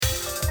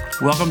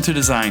Welcome to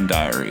Design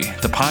Diary,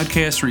 the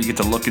podcast where you get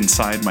to look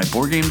inside my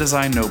board game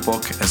design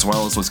notebook as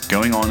well as what's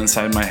going on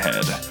inside my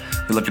head.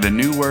 We look at a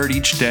new word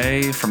each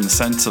day from the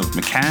sense of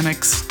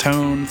mechanics,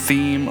 tone,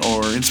 theme,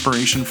 or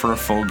inspiration for a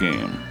full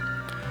game.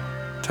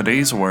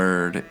 Today's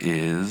word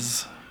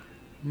is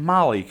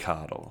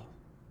mollycoddle.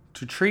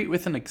 To treat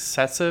with an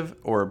excessive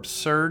or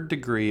absurd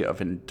degree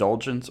of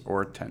indulgence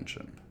or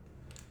attention.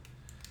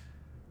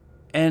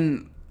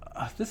 And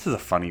this is a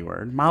funny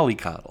word,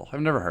 mollycoddle.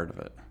 I've never heard of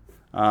it.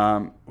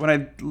 When I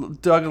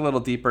dug a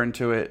little deeper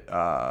into it,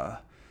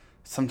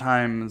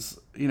 sometimes,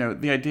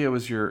 the idea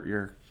was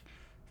you're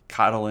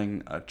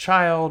coddling a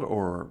child,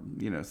 or,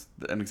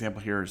 an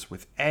example here is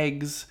with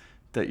eggs,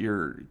 that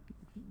you're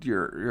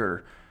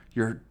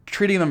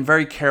treating them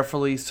very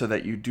carefully so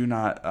that you do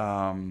not,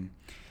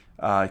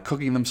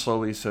 cooking them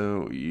slowly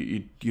so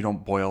you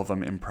don't boil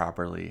them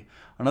improperly.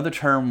 Another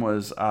term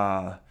was,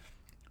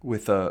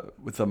 with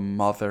a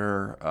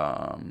mother,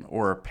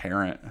 or a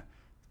parent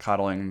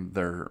coddling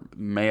their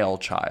male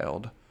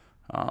child.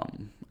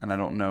 And I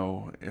don't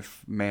know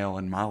if male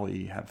and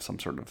Molly have some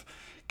sort of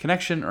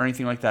connection or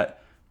anything like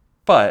that.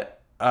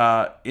 But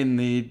in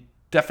the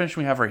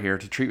definition we have right here,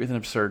 to treat with an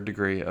absurd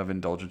degree of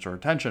indulgence or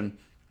attention,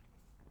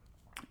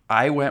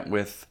 I went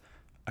with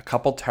a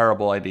couple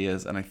terrible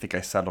ideas, and I think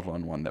I settled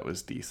on one that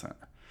was decent.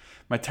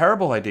 My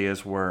terrible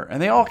ideas were, and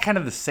they all kind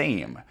of the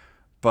same,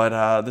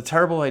 but the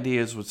terrible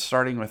ideas was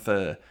starting with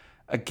a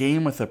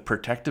game with a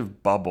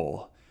protective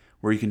bubble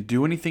where you can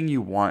do anything you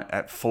want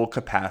at full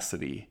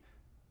capacity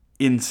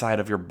inside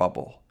of your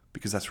bubble,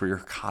 because that's where your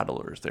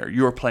coddler is there.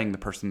 You're playing the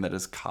person that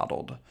is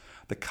coddled.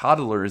 The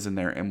coddler is in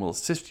there and will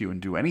assist you and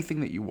do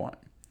anything that you want.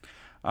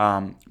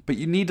 But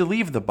you need to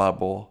leave the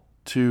bubble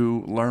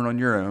to learn on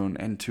your own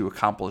and to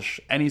accomplish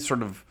any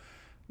sort of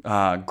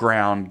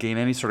gain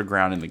any sort of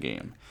ground in the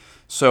game.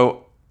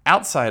 So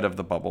outside of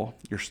the bubble,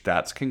 your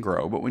stats can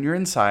grow, but when you're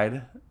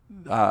inside,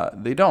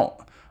 they don't.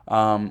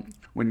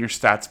 When your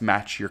stats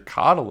match your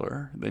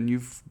coddler, then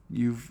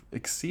you've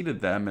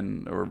exceeded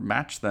them or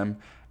matched them,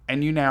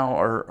 and you now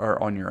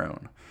are on your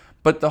own.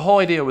 But the whole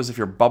idea was if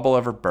your bubble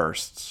ever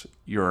bursts,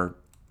 you're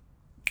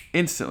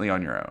instantly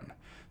on your own.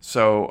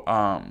 So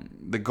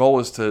the goal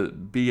is to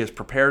be as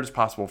prepared as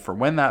possible for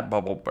when that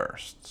bubble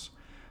bursts.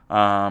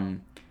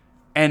 And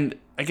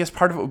I guess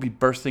part of it would be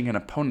bursting an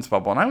opponent's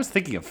bubble. And I was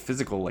thinking of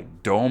physical,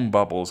 like, dome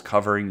bubbles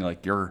covering,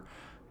 like, you're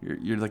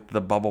like the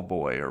bubble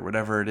boy or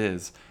whatever it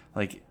is.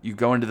 Like, you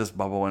go into this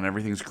bubble and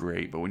everything's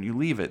great, but when you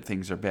leave it,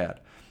 things are bad.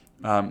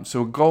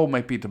 So a goal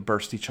might be to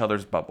burst each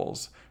other's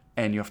bubbles,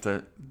 and you have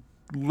to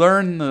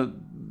learn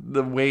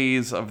the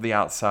ways of the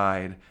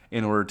outside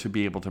in order to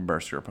be able to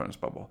burst your opponent's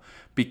bubble.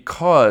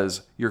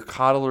 Because your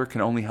coddler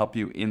can only help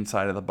you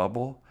inside of the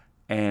bubble,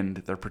 and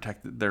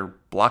they're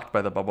blocked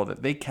by the bubble,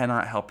 that they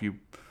cannot help you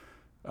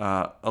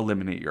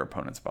eliminate your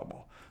opponent's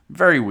bubble.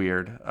 Very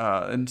weird,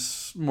 and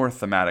more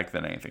thematic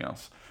than anything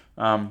else.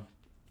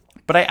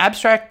 But I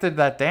abstracted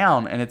that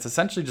down, and it's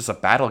essentially just a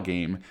battle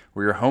game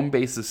where your home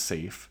base is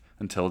safe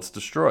until it's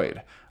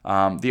destroyed.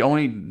 The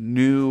only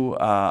new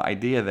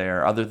idea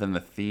there, other than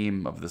the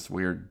theme of this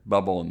weird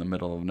bubble in the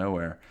middle of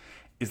nowhere,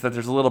 is that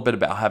there's a little bit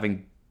about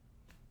having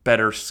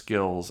better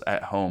skills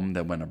at home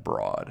than when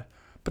abroad.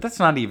 But that's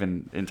not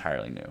even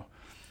entirely new.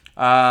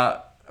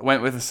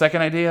 Went with a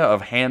second idea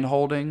of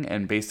hand-holding,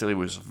 and basically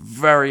was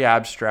very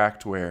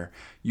abstract, where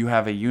you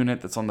have a unit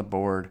that's on the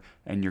board,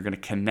 and you're going to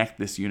connect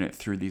this unit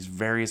through these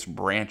various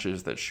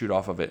branches that shoot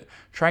off of it,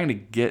 trying to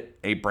get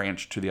a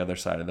branch to the other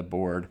side of the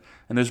board.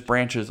 And those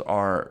branches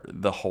are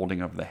the holding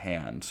of the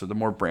hand. So the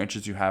more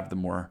branches you have, the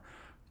more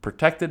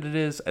protected it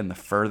is, and the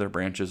further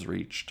branches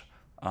reached,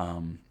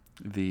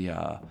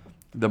 the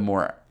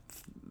more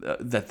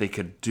that they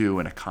could do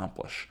and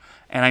accomplish.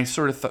 And I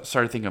sort of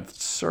started thinking of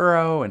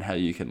Tsuro and how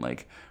you can,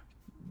 like,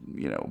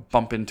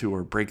 bump into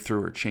or break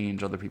through or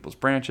change other people's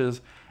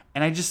branches.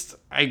 And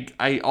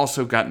I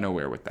also got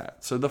nowhere with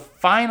that. So the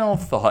final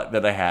thought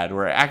that I had,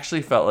 where I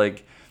actually felt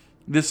like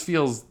this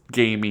feels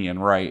gamey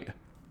and right,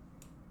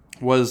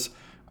 was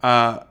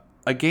a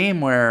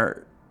game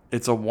where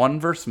it's a one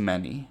versus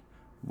many,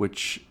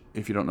 which,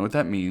 if you don't know what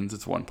that means,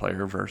 it's one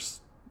player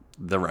versus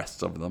the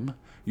rest of them.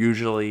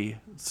 Usually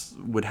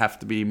would have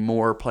to be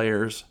more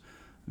players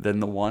than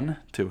the one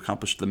to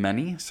accomplish the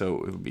many. So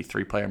it would be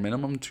 3-player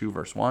minimum, 2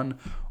 versus 1,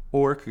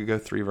 or it could go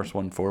 3 versus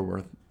 1,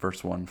 4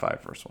 versus 1,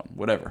 5 versus 1,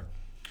 whatever.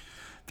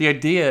 The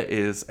idea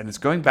is, and it's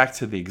going back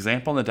to the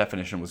example in the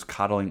definition, was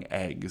coddling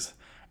eggs.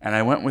 And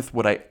I went with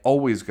what I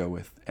always go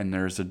with, and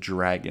there's a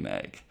dragon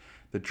egg.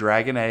 The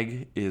dragon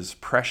egg is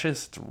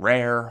precious, it's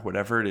rare,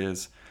 whatever it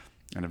is,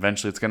 and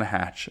eventually it's going to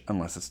hatch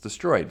unless it's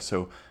destroyed.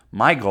 So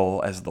my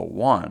goal as the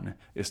one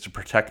is to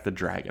protect the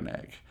dragon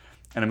egg.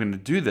 And I'm going to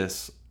do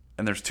this,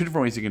 and there's 2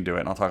 different ways you can do it,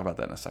 and I'll talk about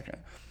that in a second.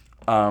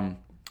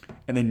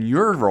 And then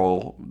your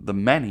role, the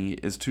many,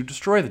 is to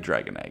destroy the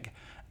dragon egg.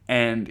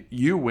 And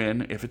you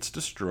win if it's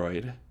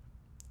destroyed.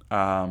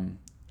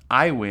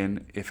 I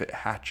win if it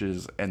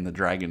hatches and the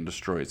dragon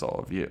destroys all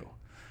of you.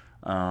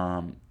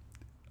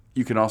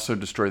 You can also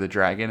destroy the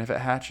dragon if it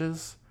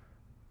hatches.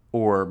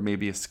 or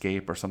maybe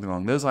escape or something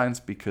along those lines,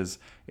 because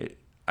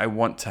I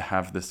want to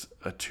have this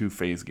a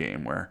two-phase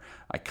game where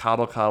I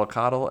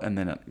coddle, and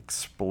then an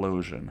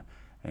explosion.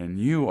 And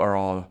you are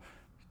all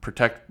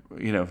protect,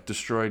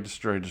 destroy,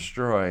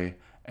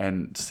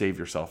 and save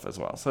yourself as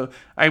well. So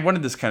I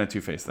wanted this kind of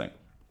two-phase thing.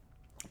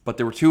 But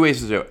there were two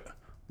ways to do it.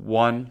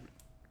 One,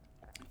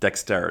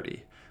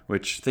 dexterity,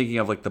 which, thinking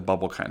of like the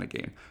bubble kind of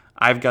game.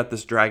 I've got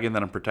this dragon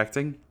that I'm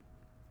protecting.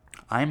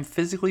 I'm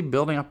physically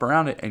building up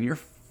around it, and you're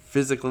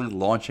physically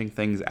launching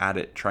things at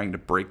it, trying to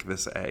break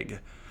this egg.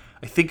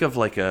 I think of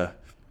like a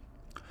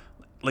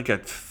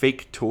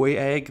fake toy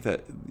egg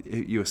that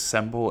you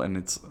assemble, and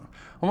it's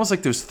almost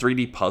like those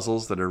 3D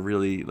puzzles that are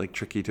really like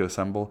tricky to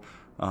assemble,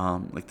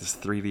 like this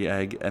 3D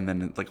egg, and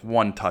then like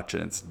one touch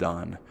and it's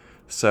done.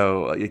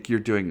 So like you're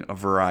doing a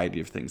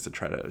variety of things to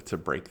try to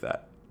break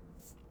that.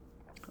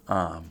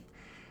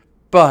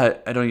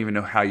 But I don't even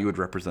know how you would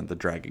represent the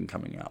dragon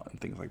coming out and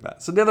things like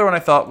that. So the other one I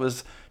thought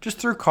was just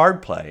through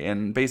card play.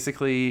 And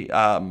basically,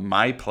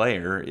 my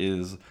player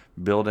is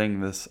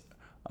building this,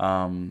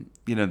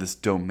 this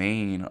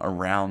domain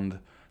around,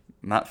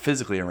 not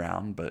physically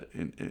around, but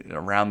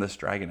around this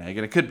dragon egg.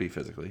 And it could be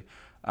physically.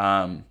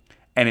 And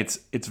it's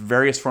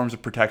various forms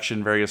of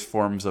protection, various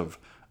forms of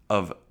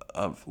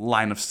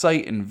line of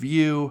sight and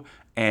view,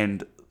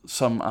 and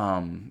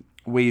some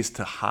ways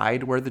to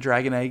hide where the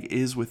dragon egg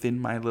is within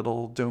my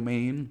little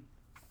domain.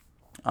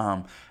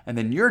 And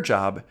then your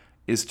job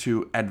is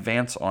to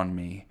advance on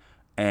me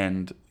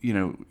and,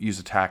 use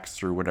attacks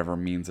through whatever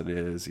means it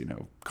is,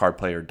 card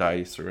play or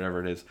dice or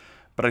whatever it is.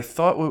 But I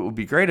thought what would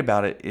be great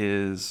about it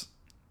is,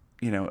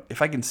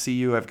 if I can see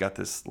you, I've got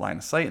this line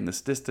of sight and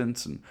this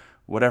distance and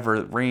whatever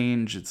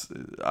range.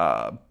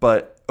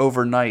 But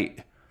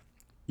overnight,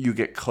 you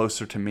get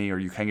closer to me, or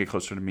you can get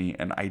closer to me,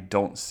 and I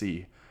don't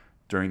see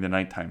during the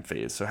nighttime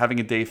phase. So having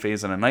a day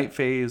phase and a night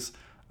phase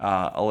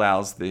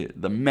allows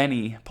the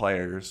many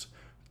players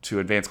to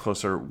advance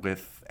closer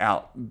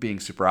without being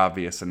super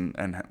obvious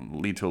and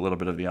lead to a little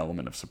bit of the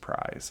element of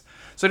surprise.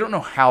 So I don't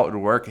know how it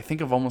would work. I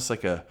think of almost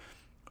like a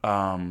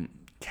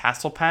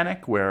castle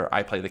panic, where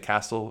I play the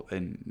castle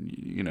and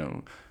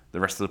the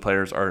rest of the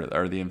players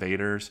are the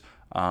invaders,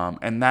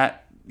 and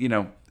that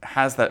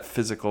has that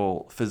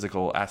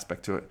physical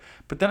aspect to it.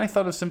 But then I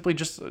thought of simply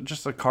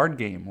just a card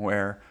game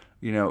where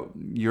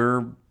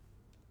you're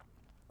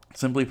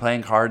simply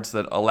playing cards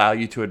that allow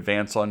you to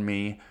advance on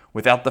me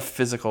without the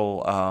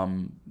physical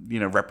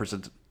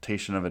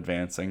representation of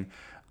advancing.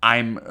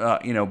 I'm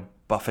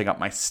buffing up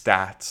my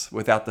stats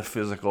without the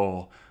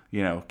physical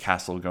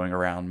castle going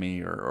around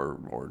me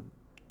or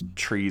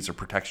trees or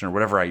protection or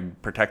whatever I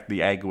protect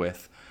the egg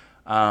with.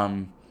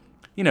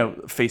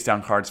 Face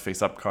down cards,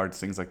 face up cards,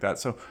 things like that.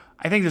 So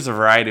I think there's a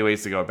variety of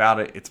ways to go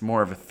about it. It's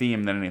more of a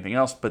theme than anything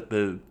else, but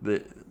the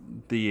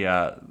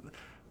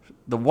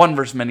one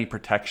versus many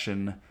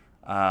protection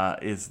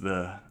is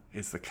the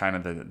kind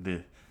of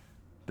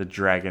the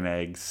dragon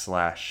egg /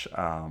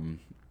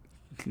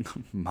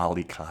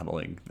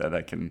 mollycoddling that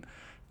I can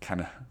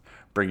kind of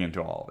bring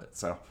into all of it.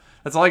 So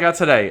that's all I got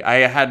today.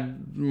 I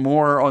had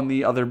more on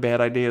the other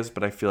bad ideas,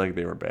 but I feel like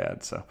they were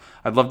bad. So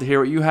I'd love to hear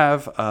what you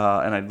have,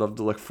 and I'd love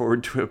to look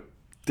forward to a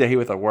day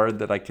with a word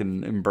that I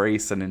can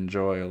embrace and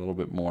enjoy a little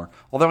bit more.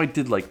 Although I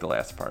did like the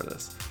last part of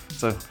this.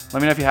 So let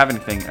me know if you have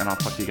anything, and I'll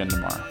talk to you again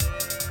tomorrow.